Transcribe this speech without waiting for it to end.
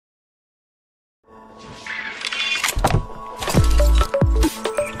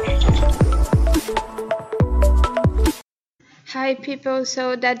Hi, people.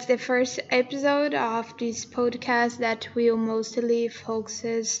 So that's the first episode of this podcast that will mostly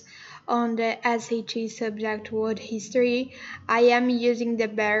focuses on the SAT subject World History. I am using the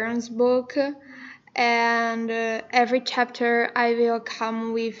Barron's book, and every chapter I will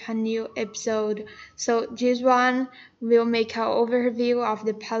come with a new episode. So this one will make an overview of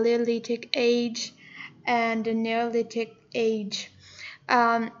the Paleolithic Age and the Neolithic Age.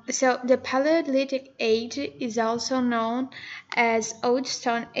 So the Paleolithic Age is also known as Old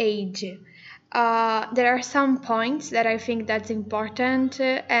Stone Age. There are some points that I think that's important,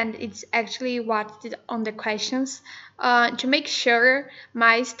 and it's actually what's on the questions. To make sure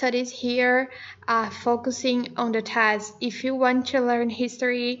my studies here are focusing on the task. If you want to learn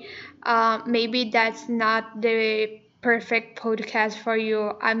history, maybe that's not the perfect podcast for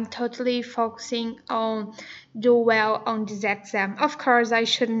you. I'm totally focusing on do well on this exam. Of course, I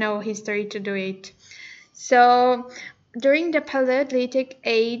should know history to do it. So, during the Paleolithic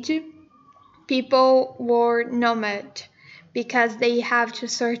Age, people were nomad because they have to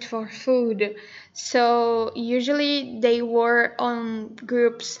search for food. So, usually they were on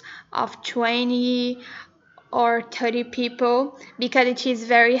groups of 20 or 30 people because it is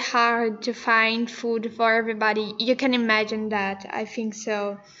very hard to find food for everybody. You can imagine that, I think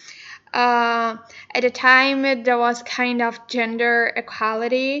so. At the time, there was kind of gender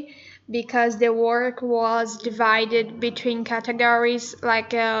equality because the work was divided between categories,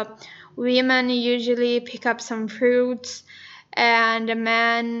 like women usually pick up some fruits and the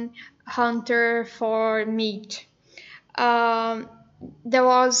men hunter for meat. Um, there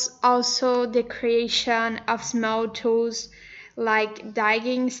was also the creation of small tools like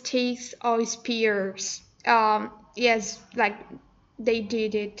digging sticks or spears. Yes, like they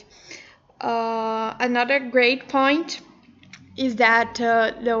did it. Another great point is that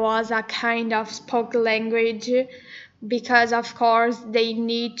there was a kind of spoken language because, of course, they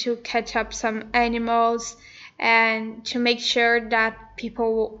need to catch up some animals and to make sure that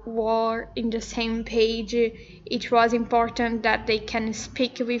people were in the same page. It was important that they can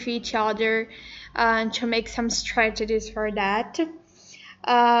speak with each other and to make some strategies for that.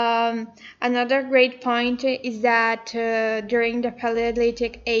 Another great point is that during the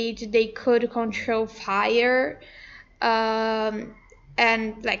Paleolithic Age, they could control fire, and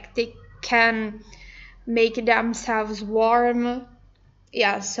like they can make themselves warm.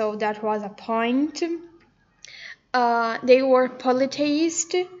 Yeah, so that was a point. They were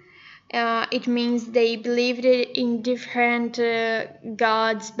polytheist. It means they believed in different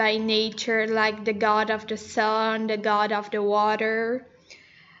gods by nature, like the god of the sun, the god of the water.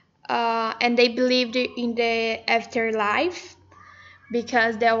 And they believed in the afterlife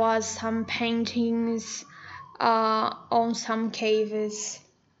because there was some paintings on some caves.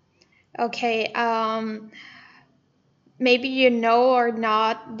 Okay, maybe you know or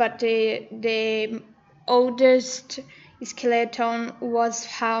not, but the oldest skeleton was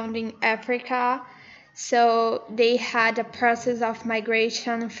found in Africa. So they had a process of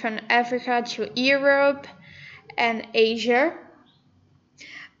migration from Africa to Europe and Asia.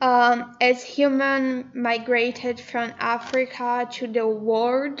 As humans migrated from Africa to the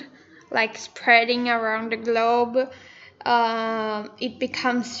world, like spreading around the globe, it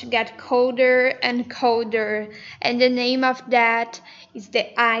becomes to get colder and colder, and the name of that is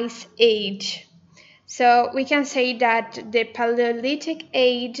the Ice Age. So we can say that the Paleolithic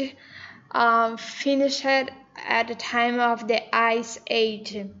Age finished at the time of the Ice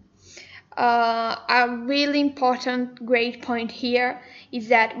Age. A really important great point here is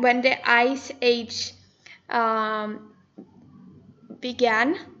that when the Ice Age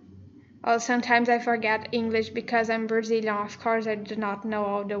began, sometimes I forget English because I'm Brazilian. Of course, I do not know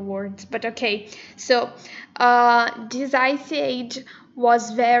all the words. But okay, so this Ice Age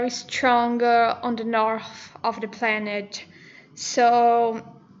was very stronger on the north of the planet. So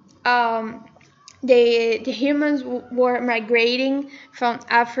the humans were migrating from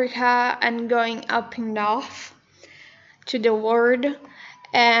Africa and going up north to the world,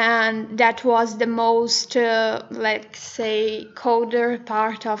 and that was the most, let's say, colder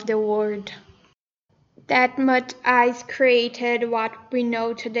part of the world. That much ice created what we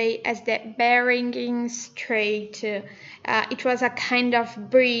know today as the Bering Strait. It was a kind of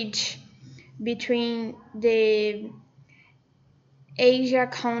bridge between the Asia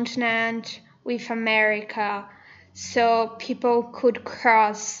continent with America, so people could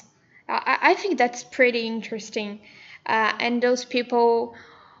cross. I think that's pretty interesting. And those people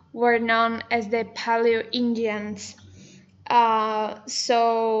were known as the Paleo Indians.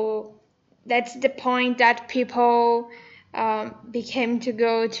 So that's the point that people became to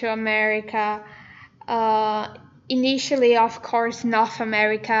go to America. initially, of course, North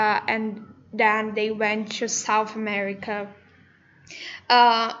America, and then they went to South America.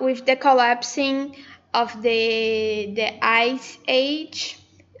 With the collapsing of the ice age,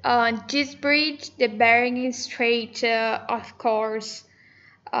 this bridge, the Bering Strait, of course,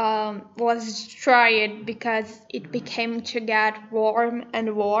 was destroyed because it became to get warm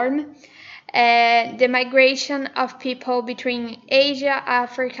and warm. The migration of people between Asia,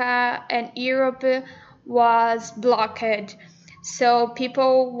 Africa, and Europe was blocked. So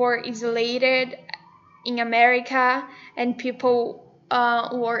people were isolated in America, and people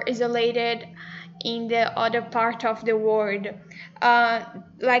were isolated in the other part of the world.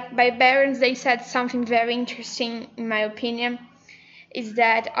 Like barbarians, they said something very interesting, in my opinion, is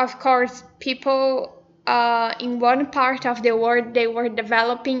that, of course, people in one part of the world, they were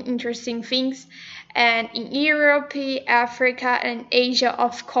developing interesting things, and in Europe, Africa, and Asia,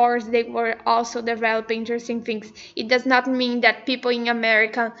 of course, they were also developing interesting things. It does not mean that people in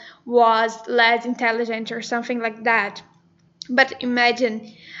America was less intelligent or something like that. But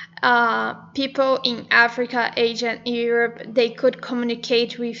imagine people in Africa, Asia, and Europe, they could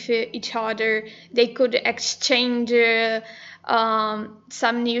communicate with each other. They could exchange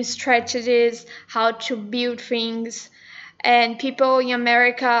some new strategies, how to build things. And people in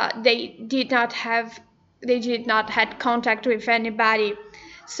America, they did not have contact with anybody.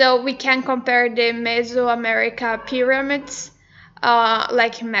 So we can compare the Mesoamerica pyramids,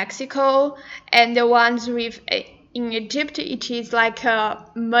 like Mexico, and the ones in Egypt. It is like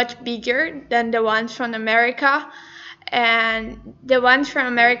much bigger than the ones from America, and the ones from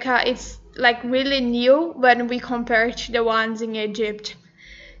America is like really new when we compare to the ones in Egypt.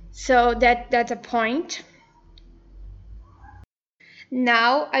 So that's a point.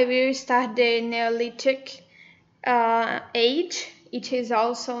 Now I will start the Neolithic age. It is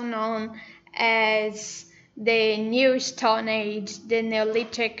also known as the New Stone Age, the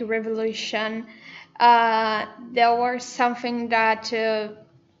Neolithic Revolution. There was something that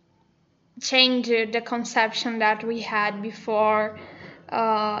changed the conception that we had before.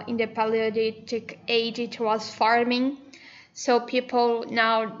 In the Paleolithic age, it was farming. So people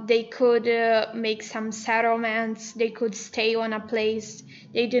now, they could make some settlements, they could stay on a place,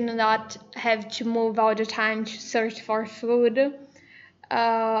 they did not have to move all the time to search for food.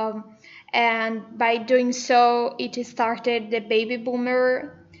 And by doing so, it started the baby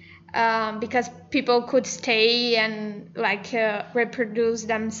boomer, because people could stay and like reproduce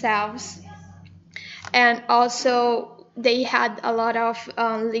themselves. And also they had a lot of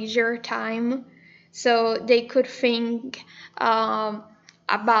leisure time, so they could think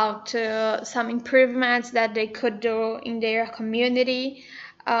about some improvements that they could do in their community.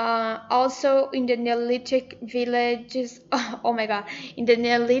 Also in the Neolithic villages, oh my god, in the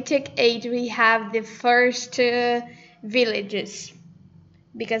Neolithic age we have the first villages,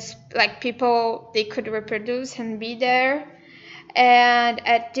 because like people, they could reproduce and be there. And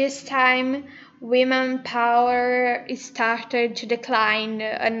at this time, women power started to decline,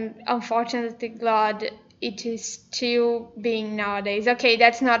 and unfortunately, God, it is still being nowadays. Okay,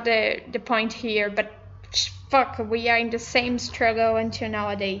 that's not the point here, but fuck, we are in the same struggle until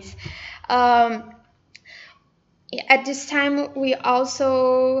nowadays. At this time, we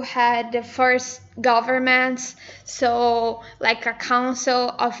also had the first governments, so like a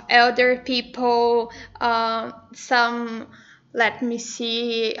council of elder people, some, let me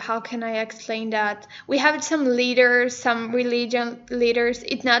see, how can I explain that? We have some leaders, some religion leaders.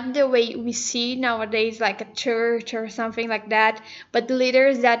 It's not the way we see nowadays, like a church or something like that, but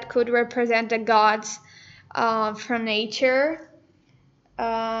leaders that could represent the gods from nature.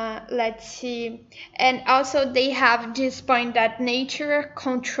 Let's see. And also they have this point that nature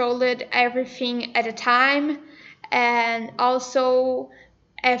controlled everything at a time, and also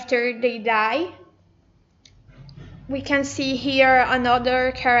after they die. We can see here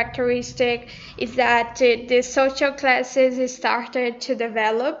another characteristic is that the social classes started to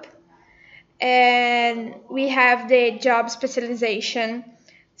develop, and we have the job specialization.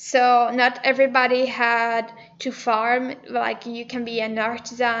 So not everybody had to farm, like you can be an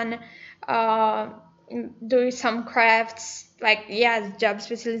artisan, do some crafts, like, yes, job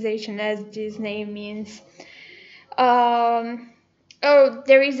specialization as this name means. Oh,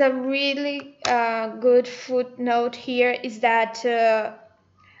 there is a really good footnote here, is that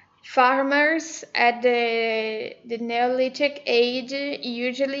farmers at the Neolithic age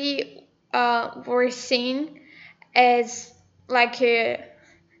usually were seen as like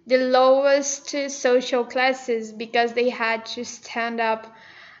the lowest social classes, because they had to stand up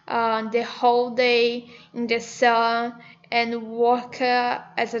the whole day in the sun and work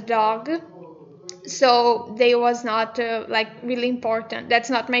as a dog. so they was not like really important. That's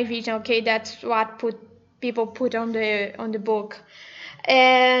not my vision. Okay, that's what people put on the book.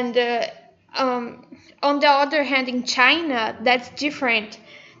 And on the other hand, in China, that's different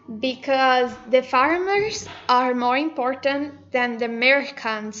because the farmers are more important than the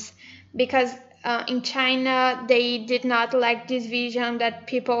Americans, because in China they did not like this vision that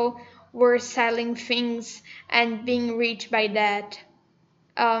people were selling things and being rich by that.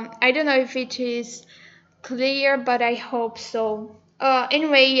 I don't know if it is clear, but I hope so.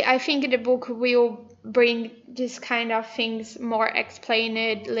 Anyway, I think the book will bring this kind of things more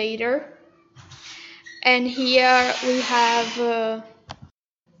explained later. And here we have,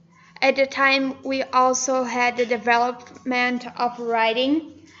 at the time, we also had the development of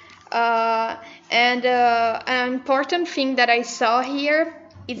writing. Uh, and an important thing that I saw here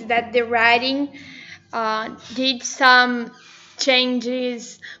is that the writing did some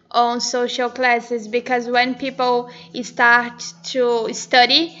changes on social classes, because when people start to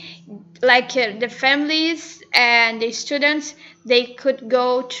study, like the families and the students, they could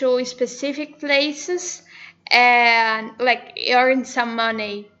go to specific places and like earn some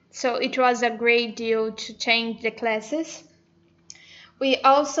money. So it was a great deal to change the classes. We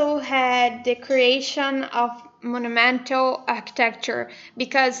also had the creation of monumental architecture,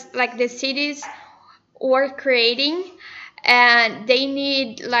 because like the cities were creating and they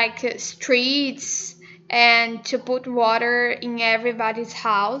need like streets and to put water in everybody's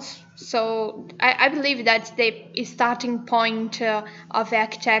house. So I believe that's the starting point of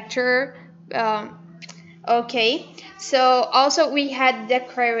architecture. Um, okay, so also we had the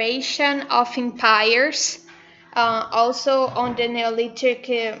creation of empires, also on the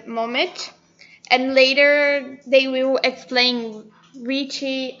Neolithic moment, and later they will explain which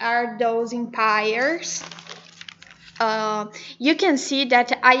are those empires. You can see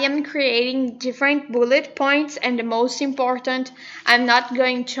that I am creating different bullet points, and the most important, I'm not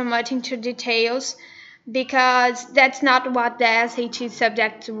going too much into details because that's not what the SAT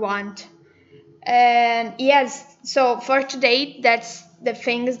subjects want. And yes, so for today, that's the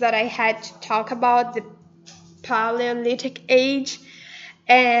things that I had to talk about: the Paleolithic age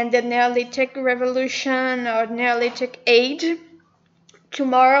and the Neolithic revolution or Neolithic age.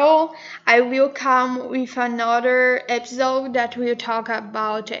 Tomorrow I will come with another episode that will talk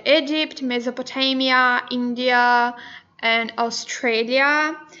about Egypt, Mesopotamia, India, and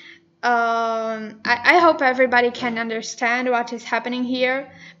Australia. I hope everybody can understand what is happening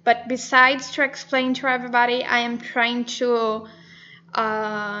here. But besides to explain to everybody, I am trying to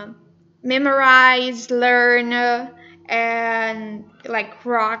memorize, learn, and like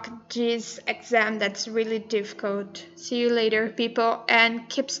rock this exam that's really difficult. See you later, people, and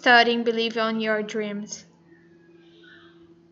keep studying, believe on your dreams.